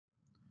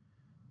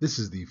This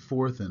is the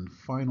fourth and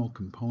final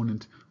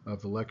component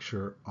of the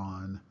lecture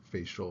on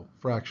facial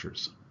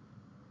fractures.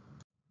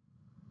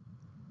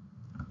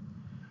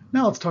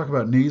 Now let's talk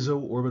about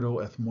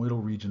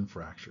naso-orbitoethmoidal region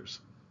fractures.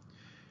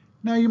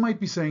 Now you might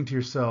be saying to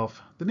yourself,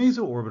 the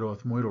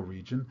naso-orbitoethmoidal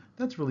region,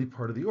 that's really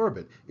part of the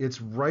orbit. It's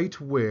right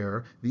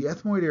where the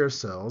ethmoid air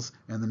cells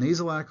and the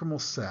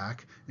nasolacrimal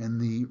sac and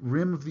the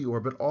rim of the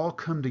orbit all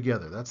come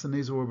together. That's the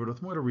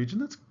naso-orbitoethmoidal region.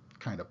 That's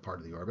kind of part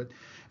of the orbit.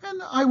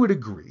 And I would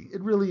agree,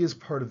 it really is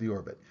part of the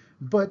orbit.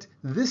 But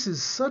this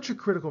is such a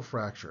critical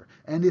fracture,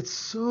 and it's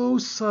so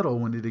subtle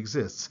when it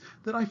exists,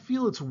 that I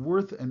feel it's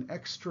worth an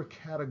extra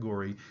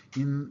category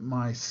in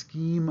my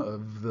scheme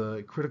of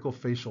the critical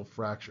facial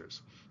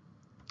fractures.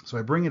 So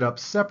I bring it up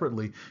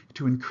separately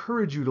to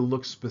encourage you to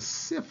look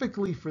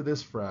specifically for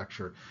this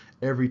fracture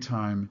every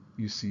time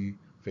you see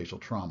facial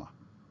trauma.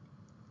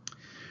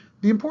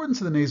 The importance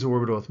of the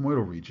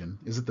naso-orbitoethmoidal region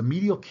is that the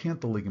medial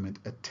canthal ligament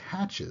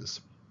attaches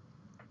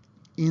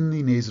in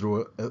the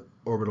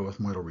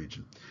naso-orbitoethmoidal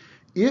region.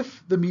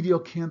 If the medial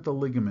canthal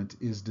ligament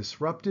is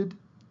disrupted,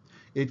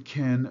 it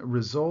can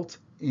result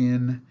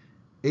in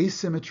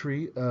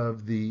asymmetry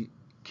of the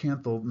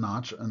canthal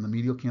notch and the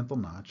medial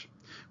canthal notch,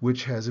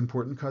 which has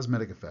important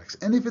cosmetic effects.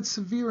 And if it's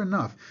severe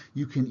enough,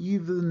 you can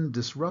even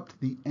disrupt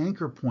the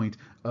anchor point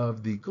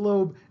of the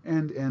globe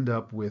and end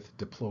up with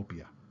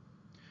diplopia.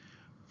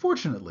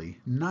 Fortunately,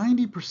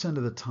 90%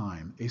 of the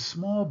time, a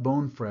small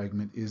bone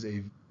fragment is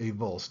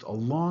avulsed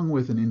along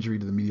with an injury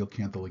to the medial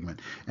canthal ligament.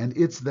 And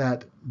it's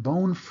that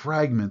bone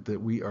fragment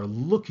that we are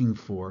looking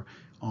for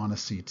on a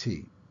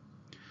CT.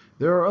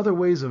 There are other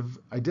ways of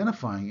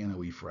identifying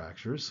NOE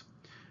fractures.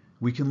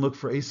 We can look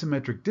for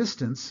asymmetric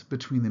distance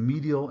between the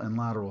medial and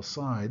lateral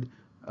side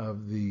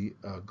of the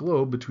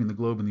globe, between the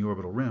globe and the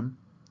orbital rim.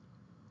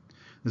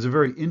 There's a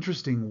very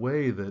interesting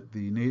way that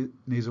the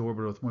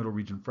naso-orbitoethmoidal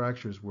region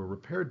fractures were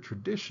repaired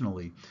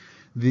traditionally.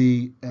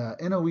 The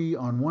NOE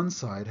on one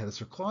side had a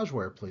cerclage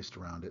wire placed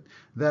around it.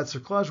 That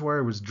cerclage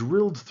wire was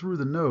drilled through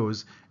the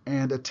nose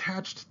and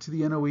attached to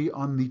the NOE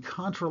on the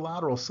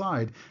contralateral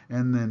side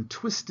and then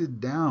twisted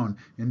down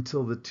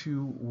until the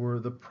two were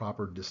the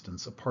proper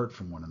distance apart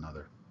from one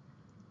another.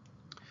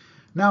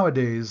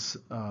 Nowadays,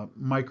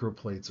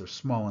 microplates are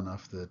small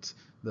enough that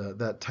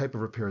that type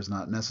of repair is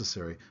not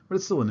necessary, but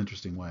it's still an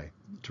interesting way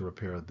to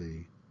repair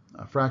the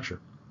fracture.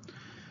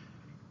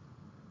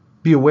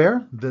 Be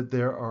aware that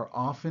there are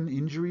often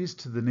injuries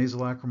to the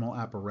nasolacrimal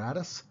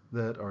apparatus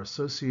that are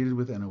associated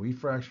with NOE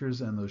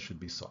fractures, and those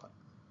should be sought.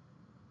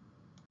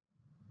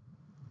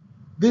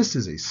 This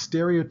is a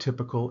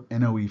stereotypical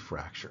NOE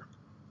fracture.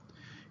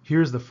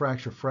 Here's the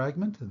fracture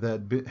fragment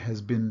that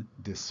has been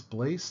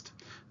displaced.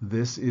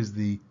 This is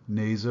the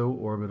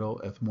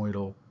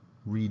naso-orbitoethmoidal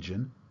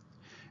region.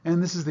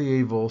 And this is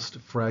the avulsed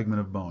fragment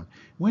of bone.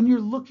 When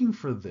you're looking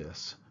for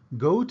this,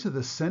 go to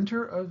the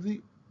center of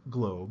the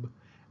globe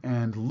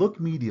and look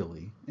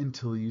medially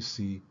until you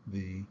see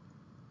the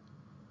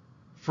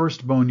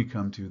first bone you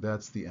come to.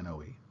 That's the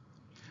NOE.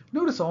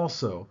 Notice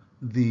also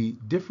the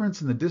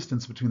difference in the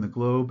distance between the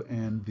globe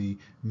and the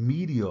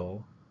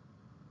medial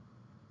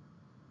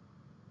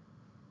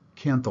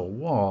canthal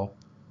wall,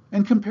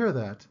 and compare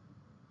that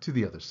to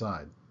the other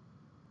side.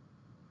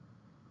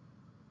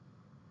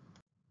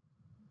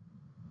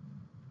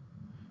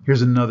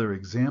 Here's another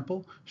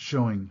example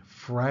showing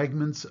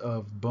fragments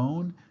of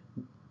bone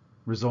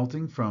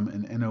resulting from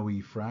an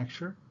NOE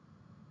fracture.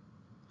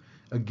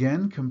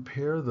 Again,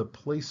 compare the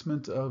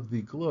placement of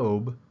the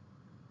globe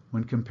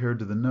when compared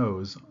to the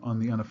nose on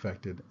the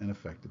unaffected and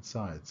affected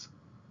sides.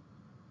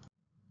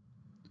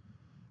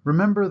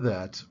 Remember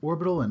that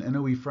orbital and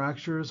NOE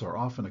fractures are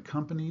often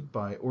accompanied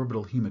by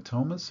orbital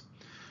hematomas.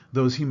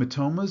 Those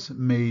hematomas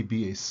may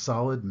be a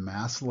solid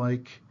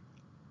mass-like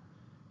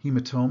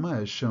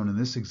hematoma, as shown in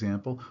this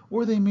example,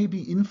 or they may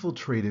be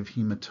infiltrative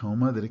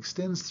hematoma that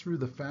extends through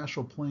the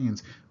fascial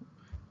planes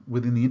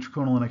within the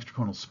intraconal and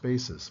extraconal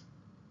spaces.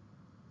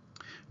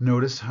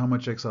 Notice how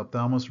much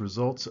exophthalmos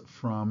results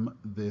from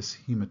this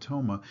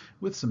hematoma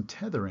with some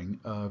tethering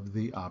of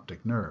the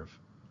optic nerve.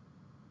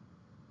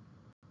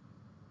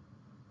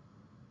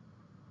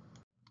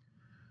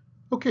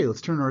 Okay,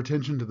 let's turn our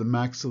attention to the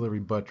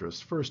maxillary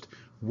buttress. First,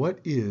 what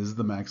is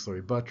the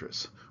maxillary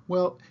buttress?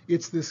 Well,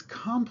 it's this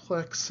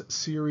complex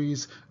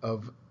series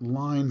of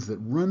lines that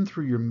run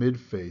through your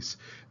midface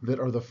that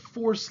are the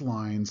force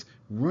lines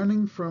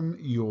running from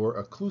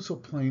your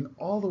occlusal plane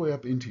all the way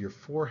up into your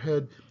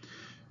forehead.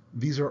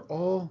 These are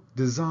all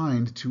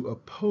designed to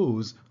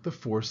oppose the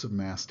force of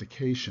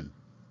mastication.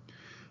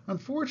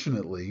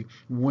 Unfortunately,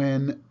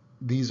 when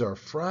these are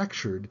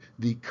fractured,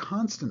 the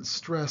constant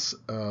stress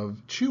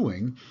of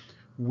chewing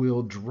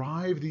will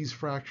drive these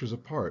fractures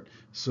apart,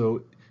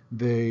 so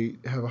they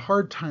have a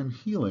hard time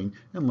healing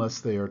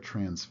unless they are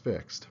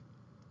transfixed.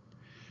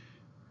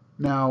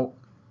 Now,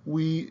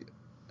 we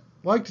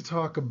like to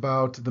talk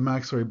about the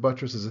maxillary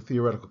buttress as a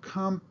theoretical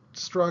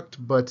construct,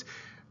 but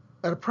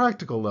at a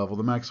practical level,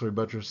 the maxillary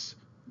buttress,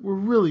 we're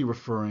really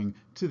referring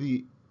to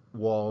the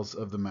walls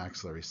of the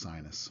maxillary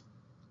sinus.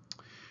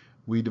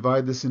 We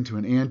divide this into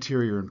an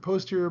anterior and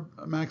posterior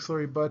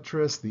maxillary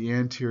buttress, the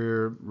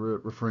anterior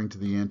referring to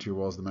the anterior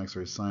walls of the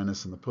maxillary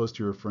sinus and the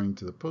posterior referring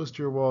to the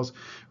posterior walls.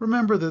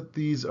 Remember that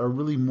these are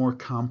really more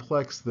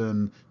complex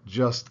than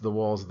just the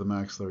walls of the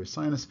maxillary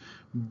sinus,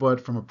 but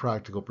from a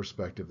practical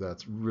perspective,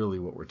 that's really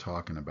what we're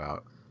talking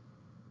about.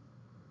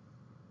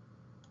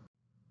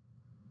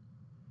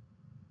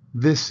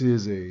 This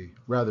is a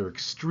rather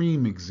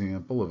extreme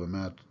example of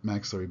a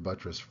maxillary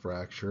buttress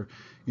fracture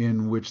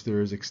in which there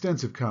is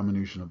extensive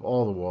comminution of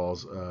all the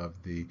walls of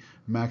the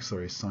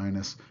maxillary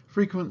sinus.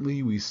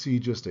 Frequently, we see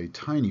just a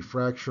tiny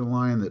fracture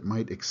line that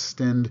might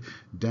extend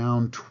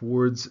down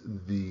towards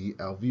the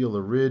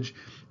alveolar ridge.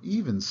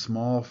 Even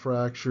small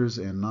fractures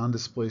and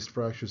non-displaced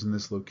fractures in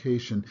this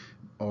location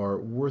are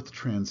worth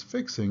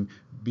transfixing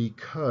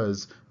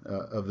because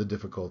of the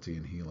difficulty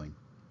in healing.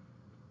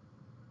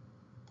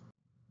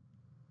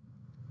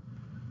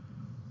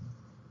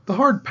 The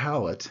hard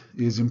palate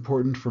is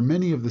important for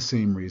many of the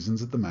same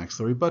reasons that the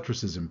maxillary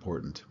buttress is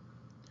important.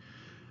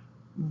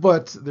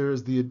 But there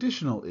is the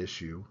additional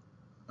issue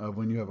of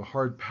when you have a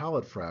hard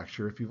palate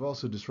fracture, if you've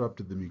also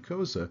disrupted the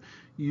mucosa,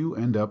 you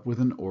end up with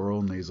an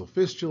oral nasal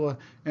fistula,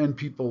 and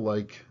people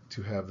like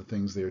to have the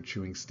things they're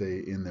chewing stay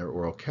in their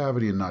oral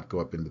cavity and not go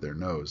up into their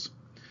nose.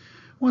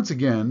 Once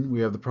again, we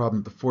have the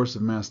problem that the force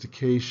of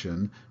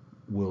mastication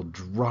will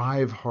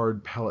drive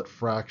hard palate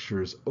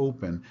fractures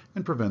open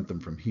and prevent them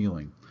from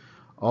healing.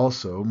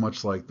 Also,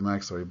 much like the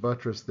maxillary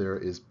buttress, there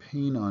is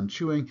pain on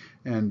chewing,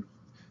 and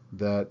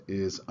that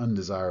is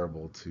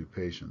undesirable to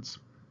patients.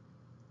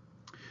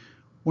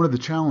 One of the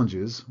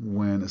challenges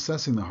when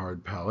assessing the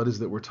hard palate is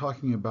that we're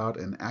talking about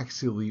an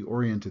axially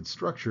oriented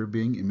structure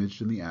being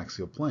imaged in the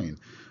axial plane.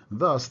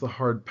 Thus, the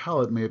hard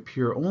palate may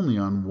appear only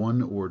on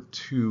one or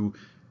two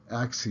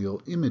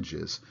axial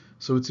images.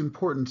 So it's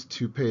important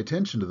to pay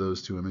attention to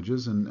those two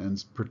images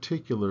and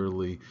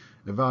particularly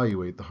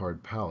evaluate the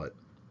hard palate.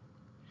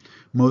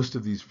 Most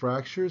of these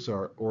fractures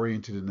are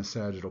oriented in a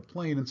sagittal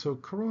plane, and so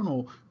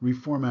coronal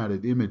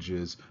reformatted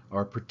images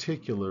are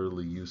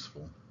particularly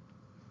useful.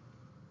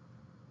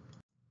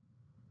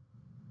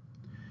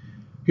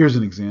 Here's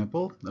an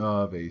example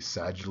of a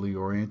sagittally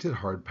oriented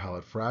hard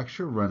palate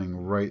fracture running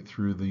right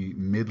through the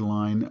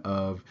midline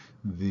of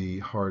the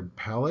hard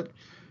palate.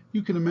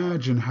 You can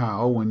imagine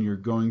how, when you're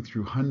going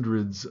through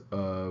hundreds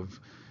of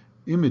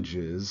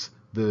images,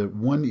 the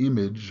one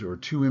image or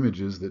two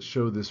images that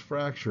show this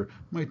fracture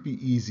might be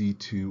easy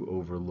to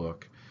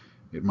overlook.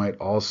 It might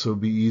also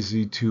be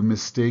easy to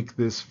mistake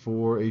this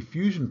for a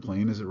fusion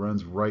plane as it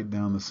runs right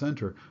down the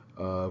center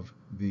of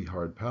the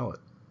hard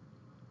palate.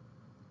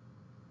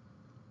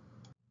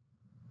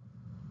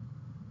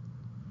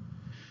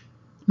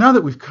 Now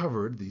that we've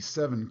covered the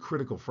 7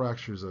 critical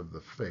fractures of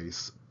the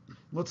face,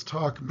 let's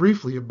talk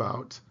briefly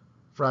about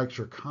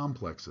fracture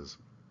complexes.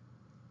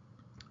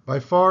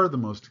 By far the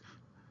most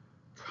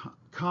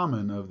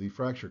common of the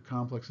fracture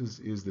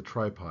complexes is the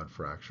tripod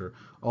fracture,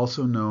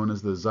 also known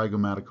as the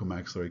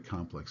zygomaticomaxillary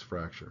complex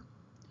fracture.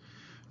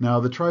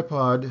 Now, the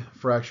tripod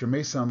fracture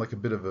may sound like a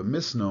bit of a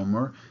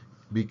misnomer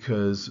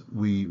because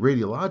we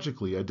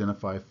radiologically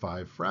identify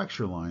 5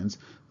 fracture lines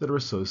that are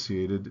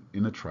associated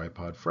in a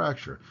tripod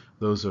fracture.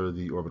 Those are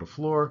the orbital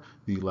floor,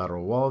 the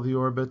lateral wall of the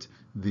orbit,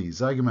 the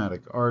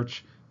zygomatic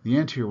arch, the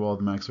anterior wall of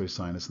the maxillary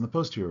sinus, and the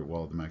posterior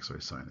wall of the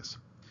maxillary sinus.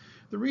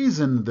 The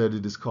reason that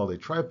it is called a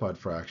tripod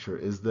fracture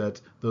is that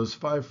those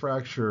 5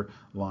 fracture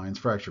lines,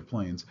 fracture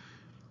planes,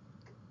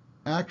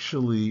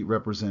 actually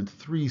represent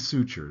 3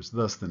 sutures,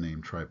 thus the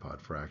name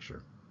tripod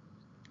fracture.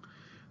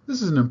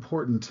 This is an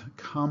important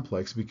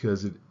complex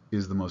because it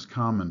is the most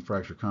common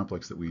fracture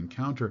complex that we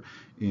encounter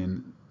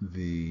in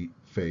the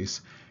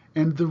face,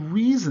 and the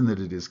reason that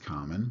it is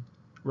common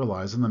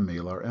relies on the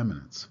malar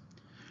eminence.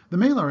 The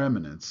malar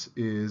eminence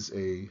is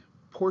a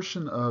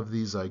portion of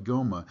the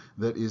zygoma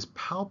that is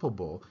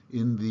palpable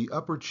in the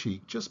upper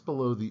cheek just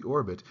below the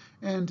orbit,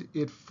 and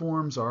it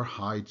forms our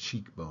high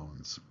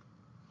cheekbones.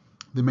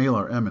 The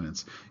malar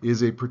eminence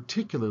is a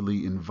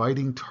particularly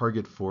inviting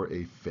target for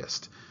a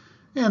fist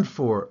and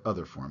for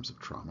other forms of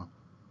trauma.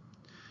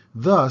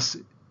 Thus,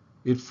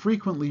 it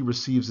frequently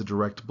receives a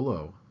direct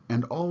blow,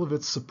 and all of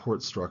its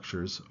support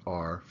structures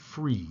are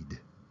freed.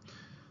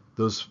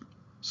 Those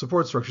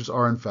support structures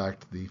are, in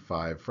fact, the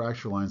 5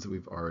 fracture lines that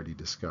we've already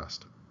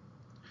discussed.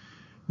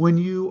 When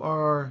you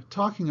are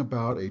talking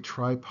about a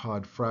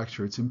tripod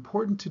fracture, it's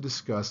important to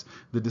discuss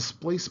the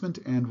displacement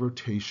and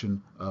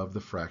rotation of the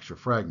fracture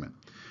fragment.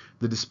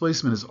 The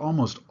displacement is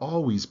almost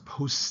always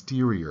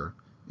posterior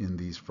in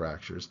these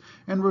fractures,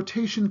 and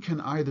rotation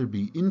can either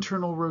be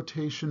internal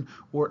rotation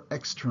or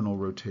external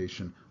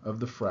rotation of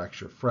the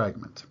fracture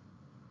fragment.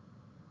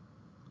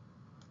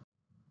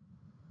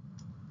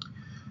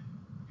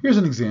 Here's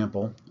an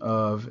example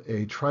of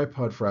a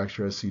tripod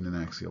fracture as seen in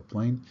axial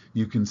plane.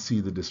 You can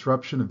see the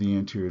disruption of the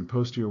anterior and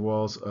posterior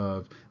walls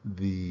of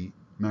the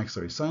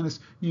maxillary sinus.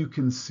 You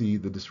can see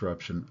the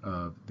disruption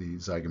of the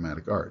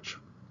zygomatic arch.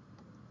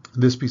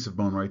 This piece of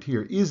bone right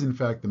here is in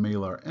fact the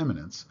malar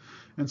eminence,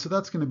 and so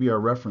that's going to be our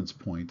reference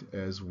point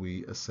as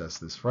we assess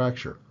this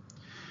fracture.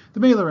 The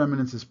malar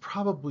eminence is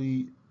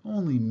probably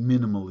only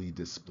minimally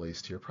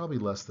displaced here, probably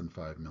less than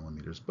 5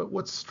 millimeters, but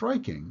what's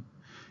striking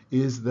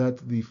is that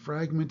the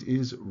fragment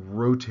is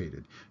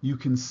rotated. You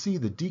can see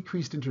the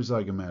decreased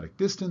interzygomatic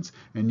distance,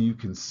 and you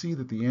can see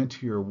that the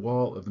anterior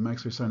wall of the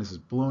maxillary sinus is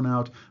blown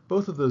out.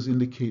 Both of those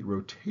indicate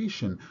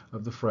rotation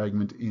of the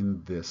fragment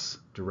in this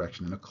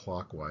direction, in a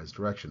clockwise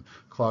direction.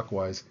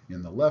 Clockwise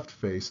in the left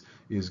face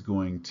is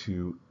going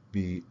to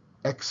be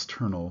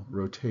external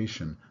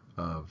rotation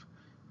of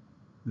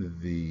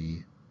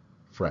the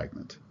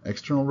fragment.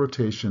 External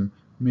rotation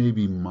may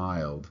be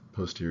mild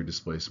posterior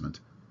displacement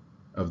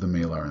of the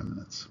malar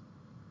eminence.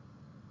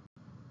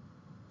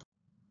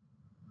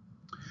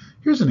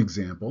 Here's an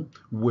example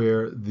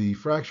where the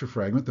fracture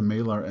fragment, the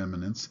malar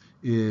eminence,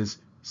 is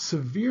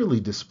severely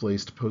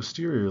displaced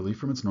posteriorly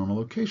from its normal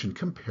location.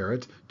 Compare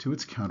it to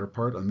its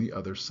counterpart on the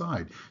other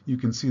side. You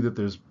can see that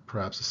there's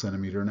perhaps 1.5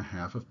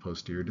 centimeters of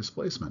posterior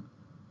displacement.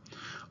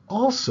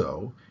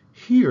 Also,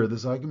 here the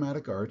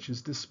zygomatic arch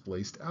is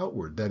displaced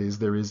outward. That is,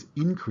 there is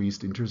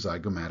increased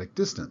interzygomatic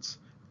distance.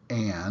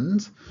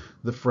 And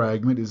the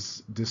fragment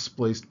is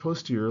displaced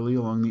posteriorly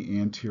along the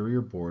anterior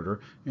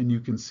border, and you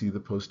can see the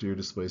posterior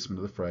displacement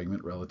of the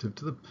fragment relative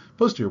to the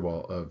posterior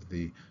wall of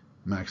the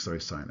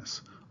maxillary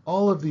sinus.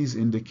 All of these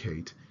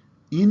indicate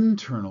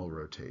internal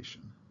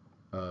rotation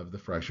of the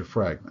fracture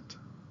fragment.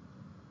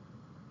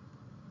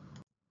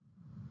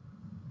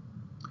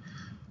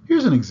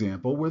 Here's an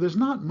example where there's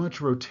not much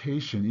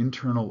rotation,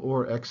 internal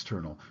or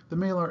external. The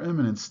malar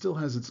eminence still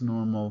has its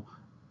normal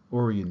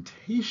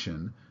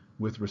orientation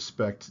with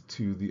respect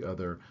to the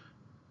other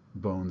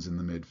bones in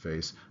the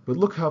midface, but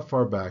look how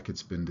far back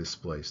it's been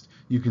displaced.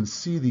 You can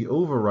see the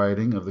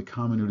overriding of the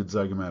comminuted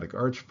zygomatic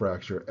arch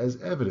fracture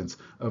as evidence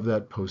of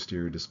that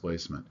posterior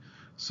displacement.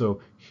 So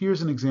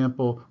here's an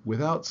example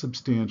without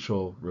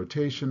substantial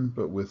rotation,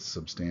 but with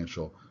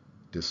substantial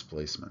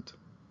displacement.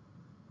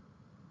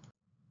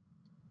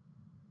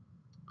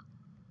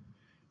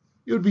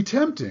 It would be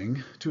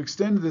tempting to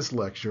extend this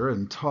lecture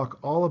and talk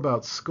all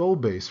about skull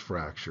base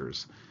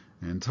fractures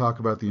and talk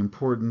about the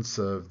importance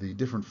of the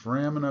different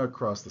foramina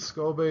across the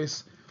skull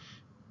base.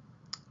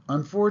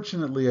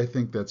 Unfortunately, I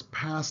think that's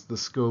past the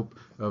scope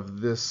of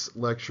this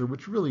lecture,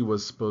 which really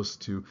was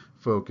supposed to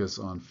focus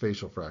on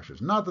facial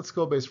fractures. Not that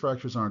skull base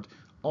fractures aren't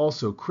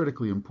also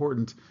critically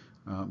important,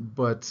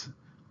 but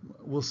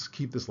we'll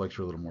keep this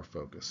lecture a little more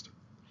focused.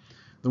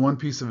 The one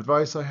piece of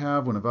advice I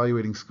have when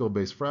evaluating skull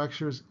base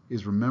fractures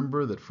is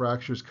remember that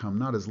fractures come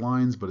not as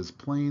lines but as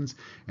planes,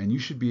 and you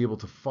should be able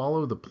to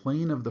follow the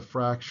plane of the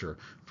fracture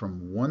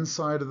from one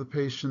side of the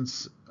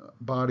patient's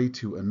body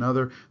to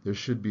another. There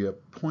should be a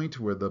point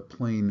where the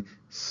plane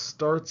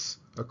starts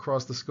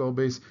across the skull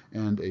base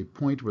and a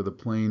point where the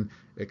plane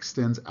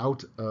extends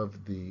out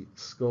of the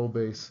skull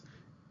base.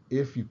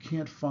 If you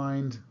can't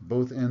find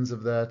both ends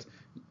of that,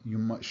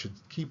 you should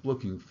keep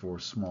looking for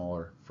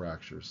smaller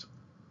fractures.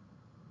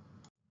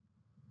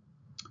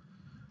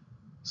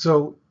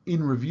 So,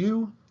 in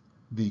review,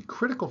 the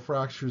critical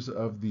fractures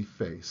of the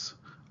face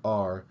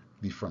are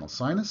the frontal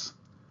sinus,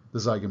 the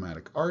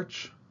zygomatic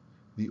arch,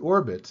 the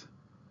orbit,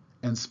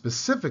 and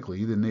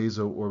specifically the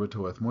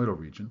naso-orbitoethmoidal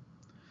region,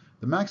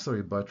 the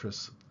maxillary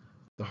buttress,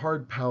 the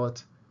hard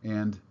palate,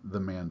 and the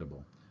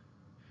mandible.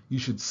 You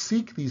should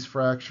seek these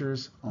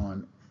fractures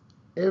on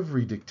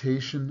every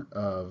dictation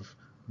of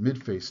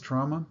midface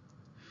trauma,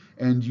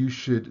 and you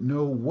should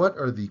know what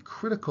are the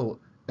critical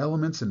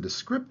elements and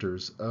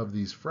descriptors of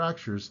these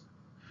fractures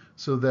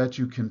so that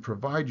you can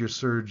provide your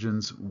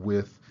surgeons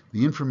with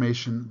the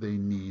information they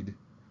need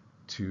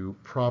to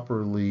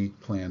properly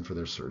plan for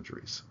their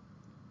surgeries.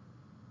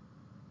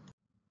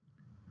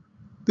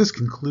 This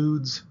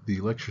concludes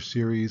the lecture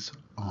series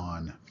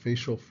on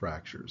facial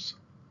fractures.